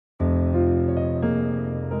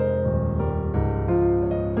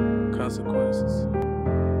consequences.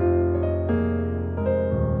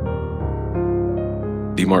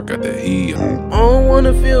 D-Mark got that heat. I don't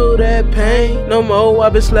wanna feel that pain no more.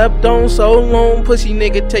 I've been slept on so long. Pussy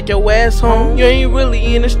nigga, take your ass home. You ain't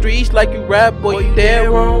really in the streets like you rap, boy, you dead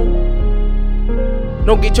wrong.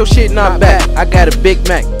 Don't get your shit knocked back. I got a Big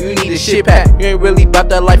Mac, you need a shit pack. You ain't really about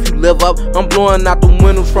that life you live up. I'm blowing out the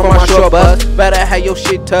windows from my short bus. Better have your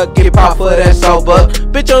shit tucked, get popped for that salt buck.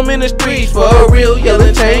 Bitch, I'm in the streets for real,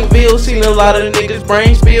 yelling Tankville. Seen a lot of niggas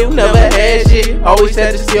brain spill, never had shit, always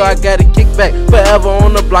had to steal. I got a kickback, forever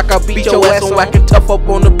on the block. I beat your ass on whacking tough up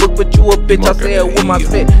on the book, but you a bitch, I say it with my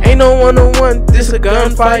fit. Ain't no one-on-one, this a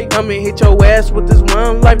gunfight. I'ma hit your ass with this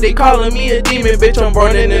one life. They calling me a demon, bitch, I'm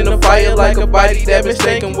burning in the fire like a body that been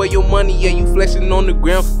stinking. Where your money, yeah, you flexing on the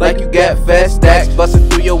ground like you got fast stacks. Busting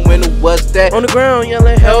through your window, what's that? On the ground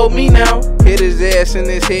yelling, help me now. Hit his ass in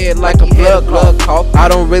his head like a blood cough. I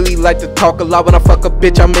don't really like to talk a lot. When I fuck a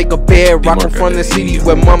bitch, I make a bed. Rockin' from the city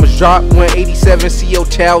where mamas drop. 187, see your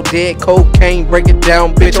child dead. Cocaine, break it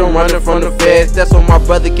down, bitch, I'm running from the feds. That's when my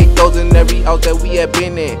brother kick those in every house that we have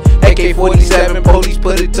been in. AK-47, police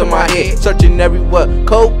put it to my head. Searching everywhere,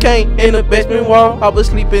 cocaine in the basement wall. I was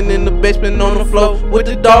sleeping in the basement on the floor with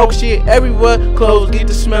the dog shit everywhere. Clothes get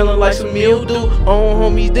to smelling like some mildew. On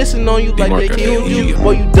homies dissing on you like they killed you.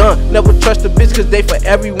 Boy, you done. Never trust a bitch cause they for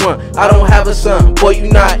everyone. I don't have a son, boy, you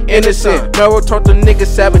not innocent. Narrow taught the nigga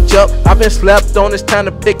savage up. I been slept on, it's time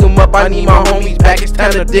to pick him up. I need my homies back, it's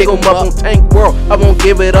time to dig them up. On Tank World, I won't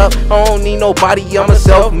give it up. I don't need nobody, I'm a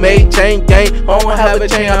self-made chain gang. I don't have a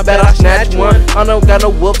chain, I bet I snatch one. I don't got no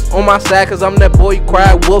whoops on my side cause I'm that boy you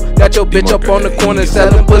cry wolf. Got your bitch up on the corner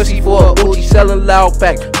selling pussy for a booty, selling loud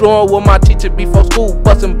pack. Flowing with my teacher before school,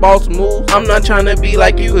 busting boss moves. I'm not trying to be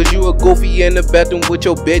like you cause you a goofy in the bathroom with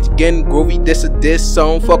your bitch getting groovy. This a diss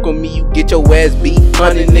song, fuck with me, you get your ass beat.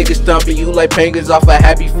 100 niggas stomping you like penguins off of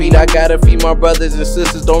Happy Feet. I gotta feed my brothers and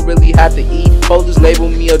sisters, don't really have to eat. Holders label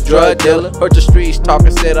me a drug dealer. Heard the streets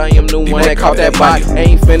talking, said I am the one that caught that body.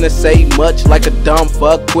 Ain't finna say much like a dumb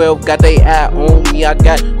fuck. 12 got they eye on me, I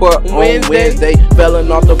got her on Wednesday.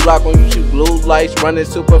 Bellin' off the block on YouTube blue lights, running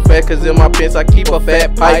super fast cause in my pants I keep a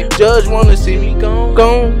fat pipe. Judge wanna see me gone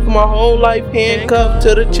for my whole life, handcuffed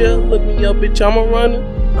to the chair. Look me up, bitch, I'm a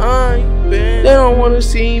runner. I ain't been. They don't wanna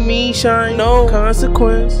see me shine, no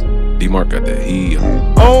consequence. D-Mark got that heat.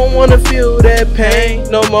 I don't wanna feel that pain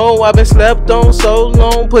no more. I've been slept on so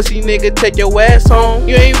long. Pussy nigga, take your ass home.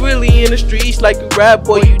 You ain't really in the streets like you rap,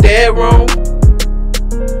 boy, you dead wrong.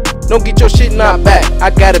 Don't get your shit knocked back. I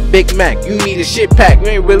got a Big Mac, you need a shit pack. You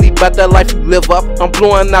ain't really about that life you live up. I'm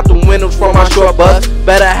blowing out the windows from my short bus.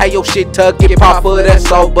 Better have your shit tucked, get popped for that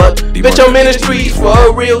salt buck. Bitch, I'm in the streets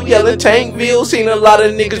for real, yelling Tankville. Seen a lot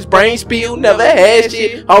of niggas brain spill, never had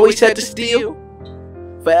shit, always had to steal.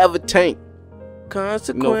 Forever Tank.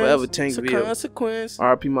 Consequence. No, forever Tankville. Consequence.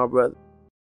 RP my brother.